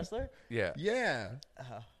that a wrestler? Yeah. Yeah.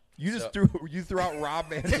 You threw out Rob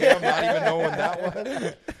Van Dam, not even knowing that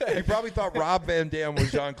one. You probably thought Rob Van Dam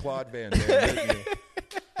was Jean-Claude Van Damme, didn't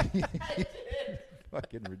you?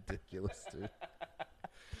 Fucking ridiculous, dude.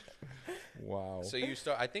 Wow. So you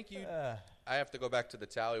start. I think you. I have to go back to the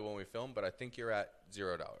tally when we film, but I think you're at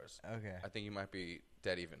 $0. Okay. I think you might be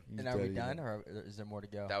dead even. And are we done, or is there more to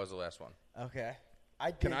go? That was the last one. Okay.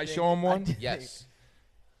 Can I show him one? Yes.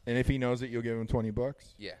 And if he knows it, you'll give him $20?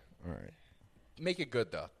 Yeah. All right. Make it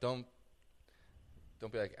good though. Don't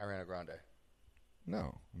be like Ariana Grande.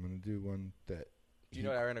 No, I'm gonna do one that. Do you know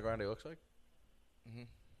what Ariana Grande looks like? Mm-hmm.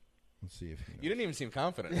 Let's see if he knows. You didn't even seem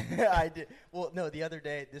confident. I did. Well, no, the other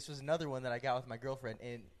day, this was another one that I got with my girlfriend,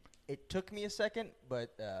 and it took me a second,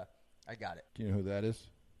 but I got it. Do you know who that is?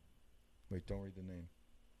 Wait, don't read the name.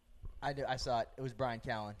 I do. I saw it. It was Brian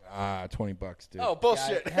Callen. $20, dude. Oh,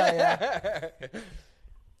 bullshit. Hell yeah.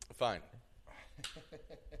 Fine.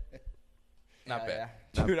 Not bad.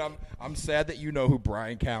 Yeah. Dude, I'm sad that you know who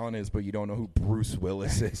Brian Callen is, but you don't know who Bruce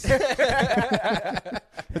Willis is.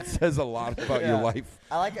 It says a lot about your life.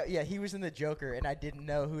 I like it. Yeah, he was in The Joker, and I didn't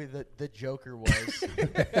know who the Joker was.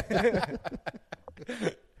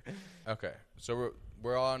 Okay, so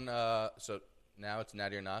we're on. So now it's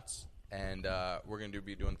Natty or Nots, and we're gonna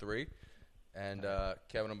be doing 3, and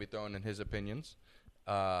Kevin will be throwing in his opinions.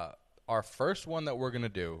 Our first one that we're gonna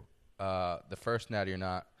do, the first Natty or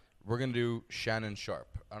Not, we're gonna do Shannon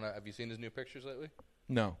Sharpe. I don't know. Have you seen his new pictures lately?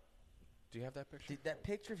 No. Do you have that picture? Dude, that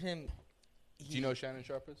picture of him. Do you know who Shannon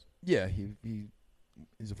Sharpe is? Yeah,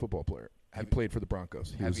 he's a football player. He played for the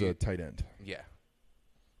Broncos. He was a tight end. Yeah.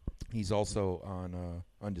 He's also on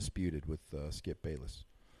Undisputed with Skip Bayless.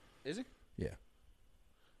 Is he? Yeah.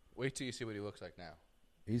 Wait till you see what he looks like now.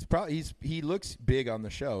 He looks big on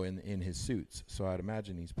the show in his suits, so I'd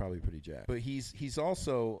imagine he's probably pretty jacked. But he's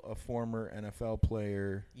also a former NFL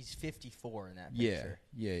player. He's 54 in that picture.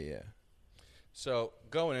 Yeah. So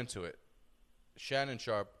going into it, Shannon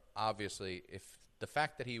Sharpe, obviously, if the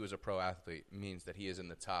fact that he was a pro athlete means that he is in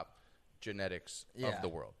the top genetics of the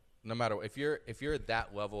world. No matter if you're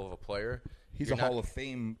that level of a player, he's a Hall of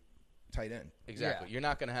Fame tight end. Exactly. Yeah. You're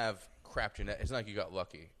not going to have crap genetics. It's not like you got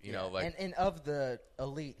lucky. You know, like and of the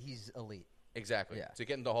elite, he's elite. Exactly. Yeah. To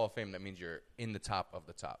get into the Hall of Fame, that means you're in the top of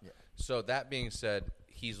the top. Yeah. So that being said,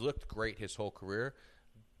 he's looked great his whole career.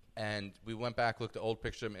 And we went back, looked at old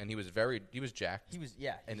pictures of him, and he was jacked. He was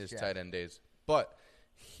in his tight end days. But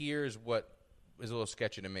here's what is a little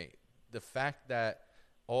sketchy to me: the fact that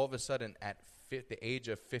all of a sudden, at the age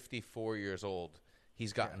of 54 years old,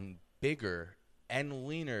 he's gotten bigger and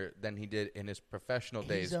leaner than he did in his professional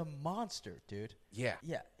days. He's a monster, dude. Yeah.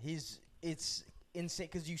 Yeah. It's insane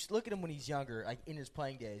because you look at him when he's younger, like in his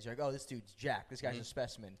playing days. You're like, oh, this dude's jacked. This guy's a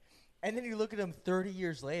specimen. And then you look at him 30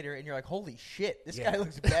 years later, and you're like, holy shit, this guy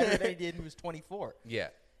looks better than he did when he was 24. Yeah.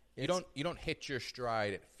 You don't hit your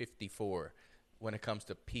stride at 54 when it comes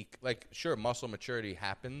to peak. Like, sure, muscle maturity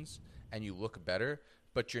happens, and you look better,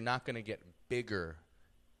 but you're not going to get bigger.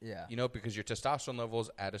 Yeah. You know, because your testosterone levels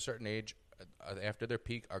at a certain age, after their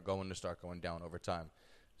peak, are going to start going down over time.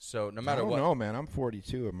 So no matter what. I don't know, man. I'm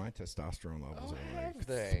 42, and my testosterone levels are like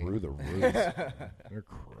through the roof. They're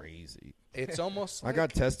crazy. It's almost I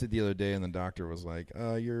got tested the other day, and the doctor was like,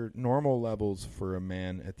 your normal levels for a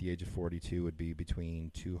man at the age of 42 would be between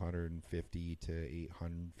 250 to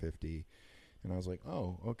 850. And I was like,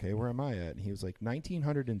 oh, okay, where am I at? And he was like,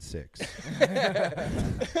 1906.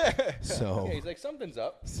 So he's like, something's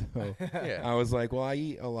up. So I was like, well, I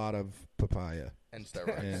eat a lot of papaya. And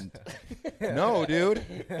steroids. And no, dude.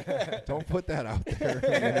 Don't put that out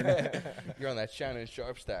there. You're on that Shannon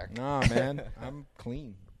Sharpe stack. Nah, man. I'm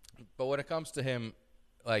clean. But when it comes to him,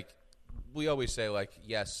 like, we always say, like,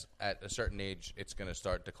 yes, at a certain age, it's going to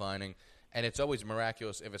start declining. And it's always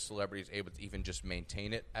miraculous if a celebrity is able to even just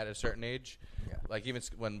maintain it at a certain age. Yeah. Like, even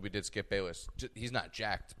when we did Skip Bayless, he's not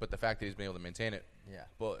jacked, but the fact that he's been able to maintain it,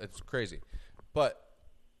 well, it's crazy. But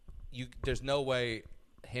there's no way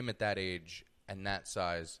him at that age and that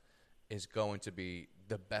size is going to be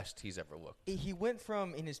the best he's ever looked. He went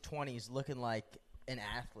from, in his 20s, looking like an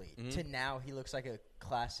athlete to now he looks like a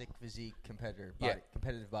classic physique competitive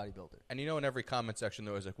bodybuilder. And you know, in every comment section,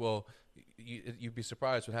 there was like, well, you'd be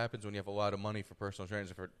surprised what happens when you have a lot of money for personal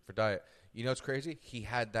trainers and for diet. You know what's crazy? He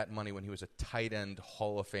had that money when he was a tight end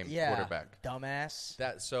Hall of Fame quarterback. Dumbass.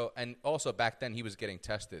 And also back then he was getting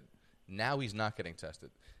tested. Now he's not getting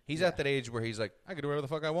tested. He's at that age where he's like, I can do whatever the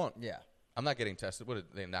fuck I want. Yeah. I'm not getting tested. What, are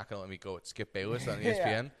they not going to let me go at Skip Bayless on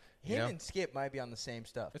ESPN?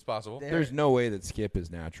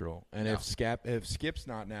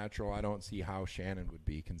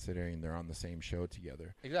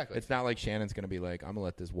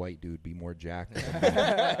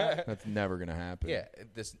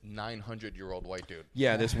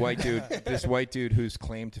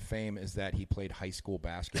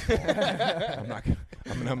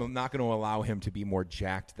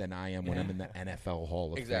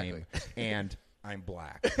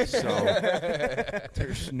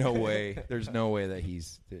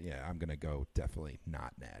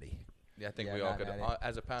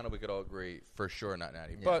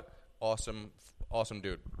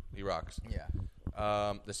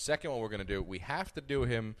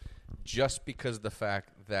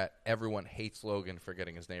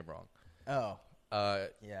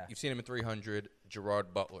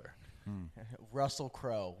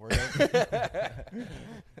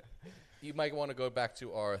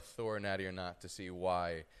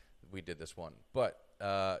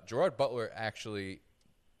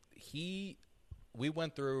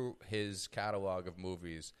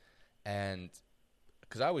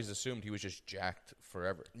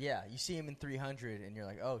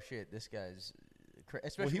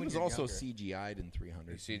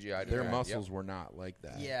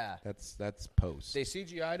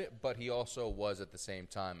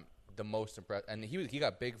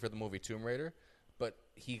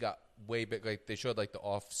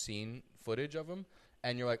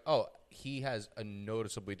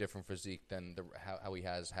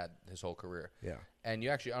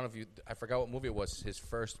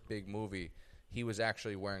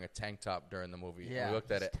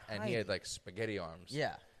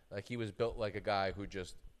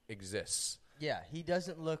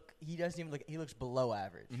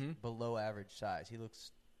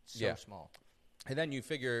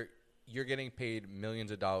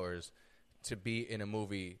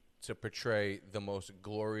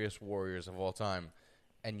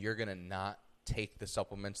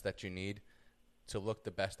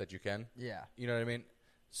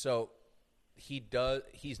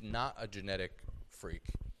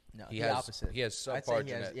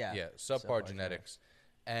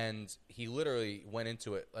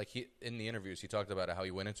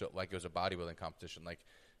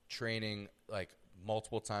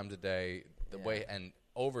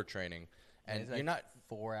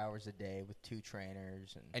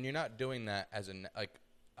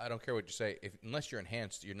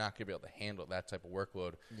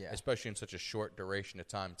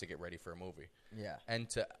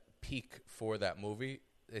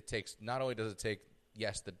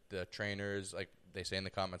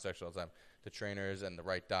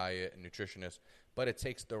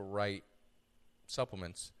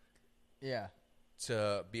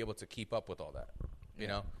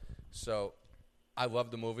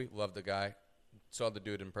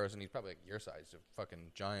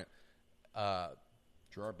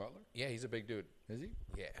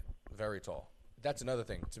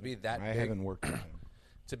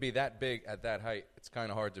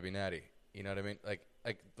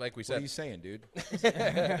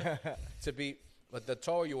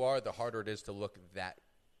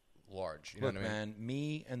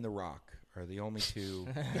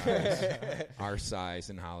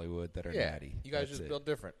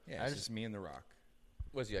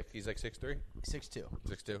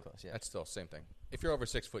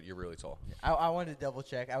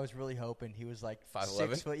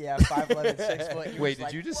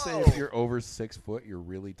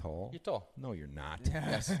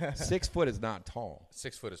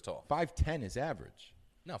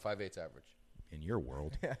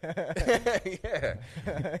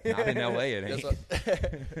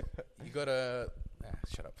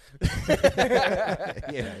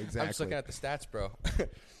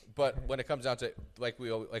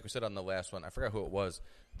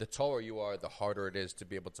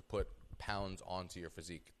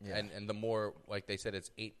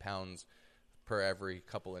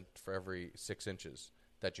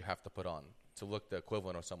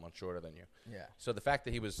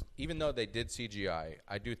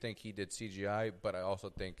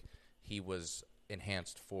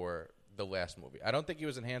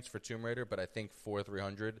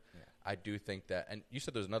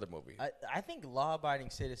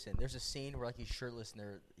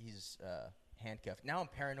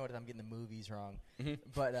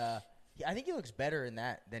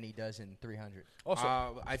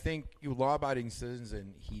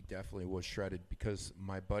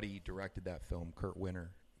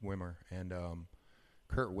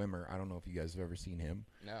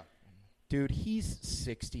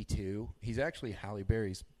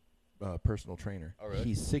 personal trainer. Oh, really?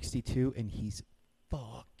 He's 62 and he's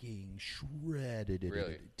fucking shredded.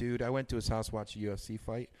 Really? Dude, I went to his house, watched a UFC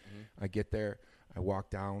fight. I get there, I walk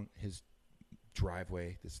down his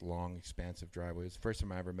driveway, this long, expansive driveway. It's the first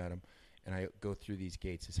time I ever met him. And I go through these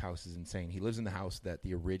gates. His house is insane. He lives in the house that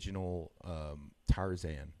the original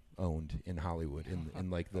Tarzan owned in Hollywood,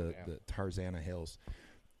 in like the Tarzana Hills.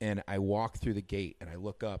 And I walk through the gate, and I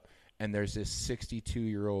look up, and there's this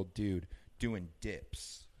 62-year-old dude doing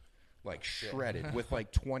dips, like shredded, with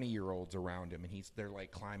like 20-year-olds around him. And they're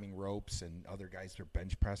like climbing ropes, and other guys are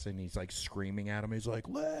bench pressing. And he's like screaming at him. He's like,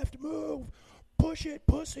 left, move, push it,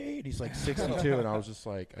 pussy. And he's like 62. And I was just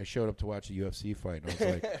like, I showed up to watch a UFC fight, and I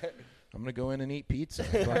was like, I'm going to go in and eat pizza.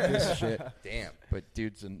 Fuck this shit. Damn. But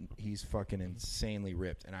he's fucking insanely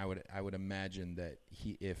ripped. And I would imagine that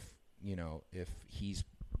if he's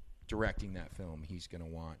directing that film, he's going to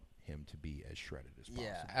want him to be as shredded as possible.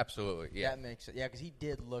 Yeah. Absolutely. Yeah. That makes it. Yeah, because he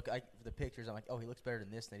did look, the pictures, I'm like, oh, he looks better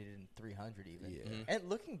than this than he did in 300 even. Yeah. And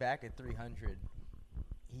looking back at 300,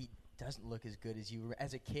 he doesn't look as good as you were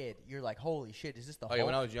as a kid. You're like, holy shit, is this the Hulk? Yeah,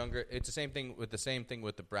 when I was younger, it's the same thing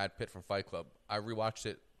with the Brad Pitt from Fight Club. I rewatched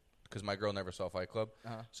it because my girl never saw Fight Club,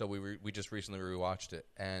 so we just recently rewatched it,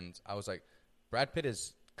 and I was like, Brad Pitt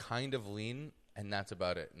is kind of lean, and that's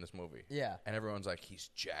about it in this movie. Yeah. And everyone's like, he's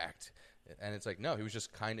jacked, and it's like, no, he was just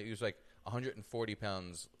he was like 140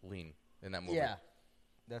 pounds lean in that movie.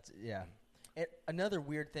 Yeah. And another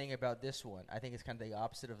weird thing about this one, I think it's kind of the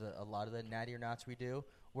opposite of a lot of the Natty or Nots we do,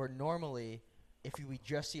 where normally if we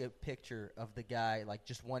just see a picture of the guy, like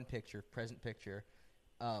just one picture, present picture,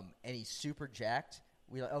 and he's super jacked,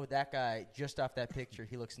 we're like, oh, that guy, just off that picture,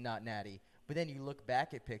 he looks not natty. But then you look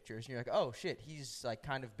back at pictures, and you're like, oh, shit, he's like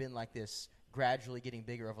kind of been like this, gradually getting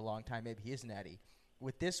bigger over a long time. Maybe he is natty.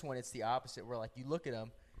 With this one, it's the opposite, where like you look at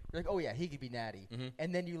him, you're like, oh, yeah, he could be natty.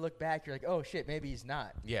 And then you look back, you're like, oh, shit, maybe he's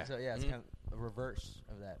not. Yeah. So, yeah, it's kind of a reverse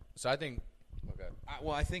of that. So I think, okay.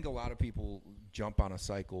 I think a lot of people jump on a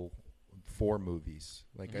cycle for movies.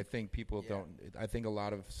 Like, I think people don't. I think a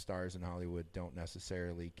lot of stars in Hollywood don't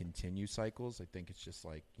necessarily continue cycles. I think it's just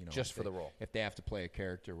like, just for the role. If they have to play a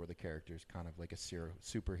character where the character is kind of like a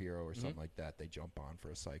superhero or something like that, they jump on for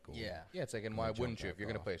a cycle. Yeah. Yeah, it's like, and why wouldn't you? If you're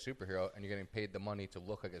going to play a superhero and you're getting paid the money to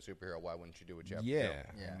look like a superhero, why wouldn't you do what you have to do? Yeah.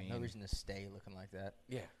 I mean, No reason to stay looking like that.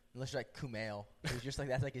 Yeah. Unless you're like Kumail. He's just like,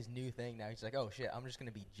 that's like his new thing now. He's like, oh, shit, I'm just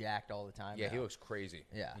going to be jacked all the time. Yeah, now. he looks crazy.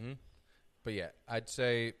 Yeah. But yeah,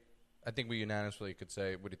 I think we unanimously could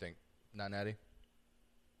say, what do you think? Not natty?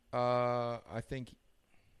 I think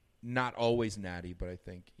not always natty, but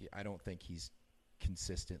I don't think he's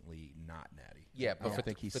consistently not natty. Yeah, but I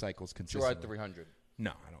think he cycles consistently. Throughout 300.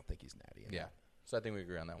 No, I don't think he's natty. Yeah. So I think we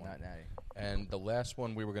agree on that one. Not natty. And the last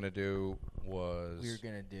one we were going to do was... We were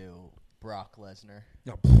going to do Brock Lesnar.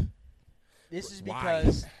 No. This is Why?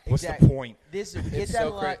 because... What's the point? This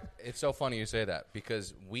It's so funny you say that,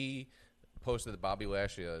 because we posted the Bobby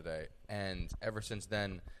Lashley the other day, and ever since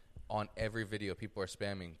then, on every video, people are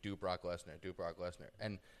spamming, do Brock Lesnar, do Brock Lesnar.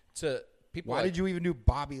 And to people... Why did you even do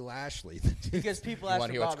Bobby Lashley? Because people you ask want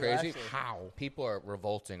for to hear what's Bobby crazy? Lashley. How? People are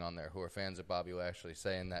revolting on there who are fans of Bobby Lashley,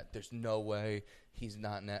 saying that there's no way he's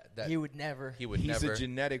not... that He would never. He's a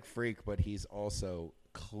genetic freak, but he's also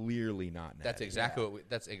clearly not natty. That's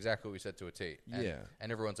exactly what we said to a T. And,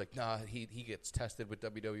 and everyone's like, nah, he gets tested with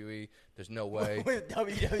WWE. There's no way. With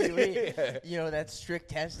WWE, that strict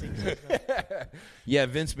testing system. Yeah,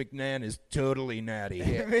 Vince McMahon is totally natty.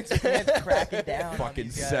 Yeah. Vince McMahon's cracking down. Fucking on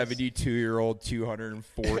these guys. 72-year-old,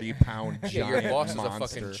 240-pound giant your boss monster.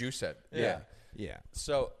 is a fucking juice head. Yeah.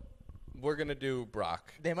 So we're gonna do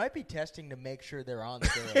Brock. They might be testing to make sure they're on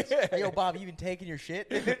steroids. Hey, yo, Bob, you been taking your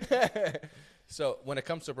shit? So when it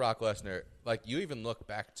comes to Brock Lesnar, like, you even look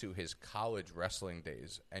back to his college wrestling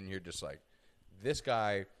days, and you're just like, this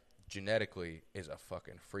guy genetically is a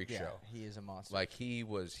fucking freak show. He is a monster. Like, he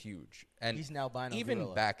was huge, and he's now buying even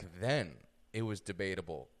gorilla. back then, it was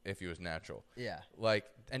debatable if he was natural. Yeah. Like,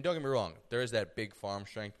 and don't get me wrong, there is that big farm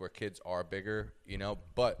strength where kids are bigger,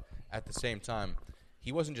 but at the same time,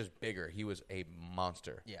 he wasn't just bigger; he was a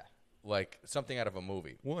monster. Yeah. Like something out of a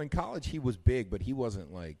movie. Well, in college he was big, but he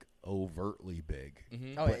wasn't like overtly big.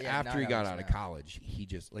 Mm-hmm. Oh, but yeah, after he got out of college, he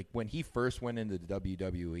just like when he first went into the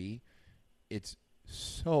WWE, it's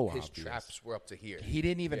so His obvious. traps were up to here. He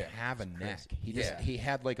didn't even have a neck. He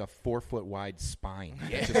had like a 4-foot wide spine.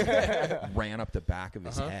 He just ran up the back of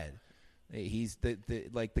his head. He's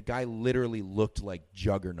the guy literally looked like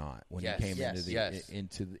Juggernaut when Yes. he came Yes.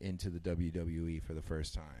 into the WWE for the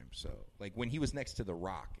first time. So like when he was next to The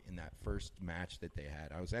Rock in that first match that they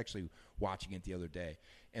had, I was actually watching it the other day,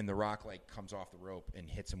 and The Rock like comes off the rope and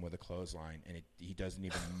hits him with a clothesline, and he doesn't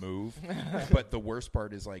even move. But the worst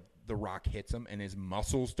part is like The Rock hits him and his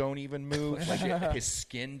muscles don't even move. Like his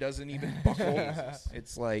skin doesn't even buckle.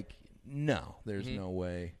 It's like, no, there's no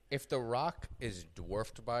way. If The Rock is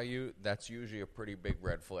dwarfed by you, that's usually a pretty big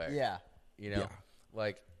red flag. Yeah. You know?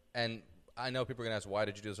 Like, and I know people are going to ask, why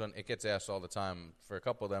did you do this one? It gets asked all the time for a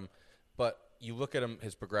couple of them. But you look at him,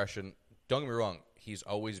 his progression, don't get me wrong, he's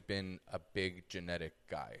always been a big genetic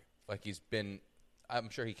guy. Like, I'm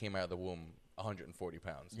sure he came out of the womb 140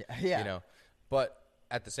 pounds. Yeah. You know? But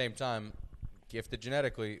at the same time, gifted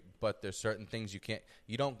genetically, but there's certain things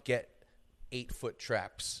you don't get 8-foot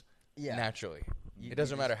traps naturally. It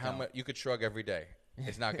doesn't matter how much you could shrug every day.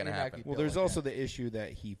 It's not going to happen. Well, there's also the issue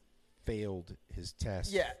that he failed his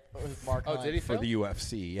test. Yeah, with Mark Hunt. Did he fail? For the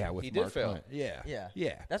UFC? Yeah, with He Mark did fail. Hunt.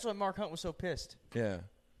 Yeah. That's why Mark Hunt was so pissed. Yeah.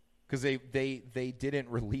 Because they didn't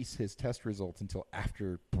release his test results until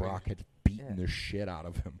after Brock had beaten the shit out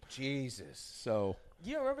of him. Jesus. So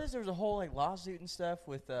You don't remember this? There was a whole like lawsuit and stuff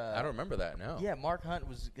with. I don't remember that. No. Yeah, Mark Hunt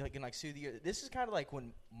was gonna sue the. This is kind of like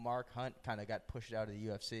when Mark Hunt kind of got pushed out of the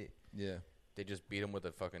UFC. yeah. They just beat him with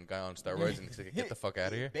a fucking guy on steroids and said, get the fuck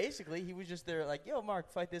out of here. Basically, he was just there like, "Yo,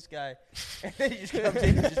 Mark, fight this guy," and then he just comes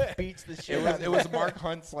in and just beats the shit. It was Mark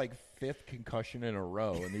Hunt's like 5th concussion in a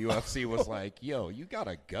row, and the UFC was like, "Yo, you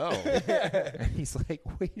gotta go." And he's like,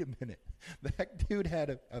 "Wait a minute, that dude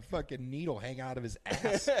had a fucking needle hang out of his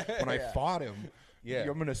ass when I fought him. Yeah.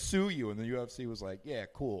 I'm gonna sue you." And the UFC was like, "Yeah,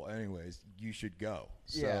 cool. Anyways, you should go."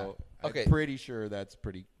 So Okay. I'm pretty sure that's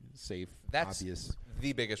pretty safe. That's obvious.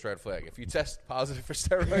 the biggest red flag. If you test positive for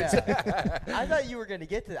steroids. Yeah. I thought you were going to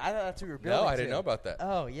get to that. I thought that's what you were building No, I didn't know about that.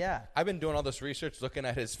 Oh, yeah. I've been doing all this research, looking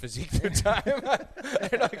at his physique through time,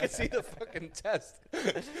 and I can see the fucking test.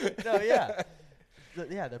 No, yeah.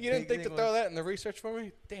 The You didn't think to throw that in the research for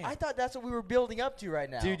me? Damn. I thought that's what we were building up to right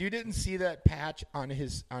now. Dude, you didn't see that patch on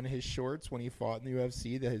his shorts when he fought in the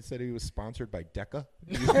UFC that had said he was sponsored by Deca?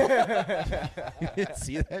 You didn't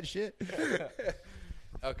see that shit?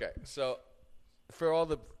 Okay, so for all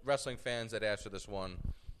the wrestling fans that asked for this one,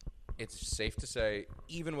 it's safe to say,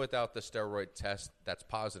 even without the steroid test that's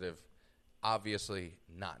positive, obviously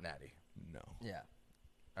not Natty. No. Yeah.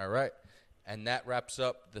 All right. And that wraps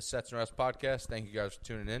up the Sets and Reps podcast. Thank you guys for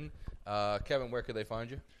tuning in. Kevin, where could they find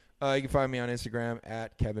you? You can find me on Instagram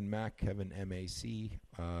at Kevin Mack, Kevin M-A-C.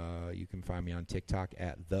 You can find me on TikTok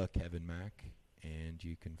at the Kevin Mack. And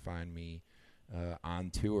you can find me on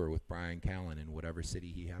tour with Brian Callen in whatever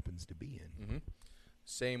city he happens to be in. Mm-hmm.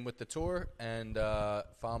 Same with the tour. And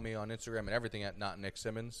follow me on Instagram and everything at Not Nick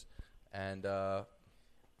Simmons. And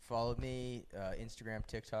follow me, Instagram,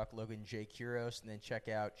 TikTok, Logan J. Kuros, and then check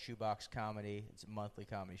out Shoebox Comedy. It's a monthly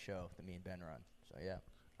comedy show that me and Ben run. So, yeah.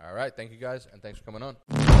 all right. Thank you guys, and thanks for coming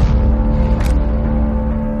on.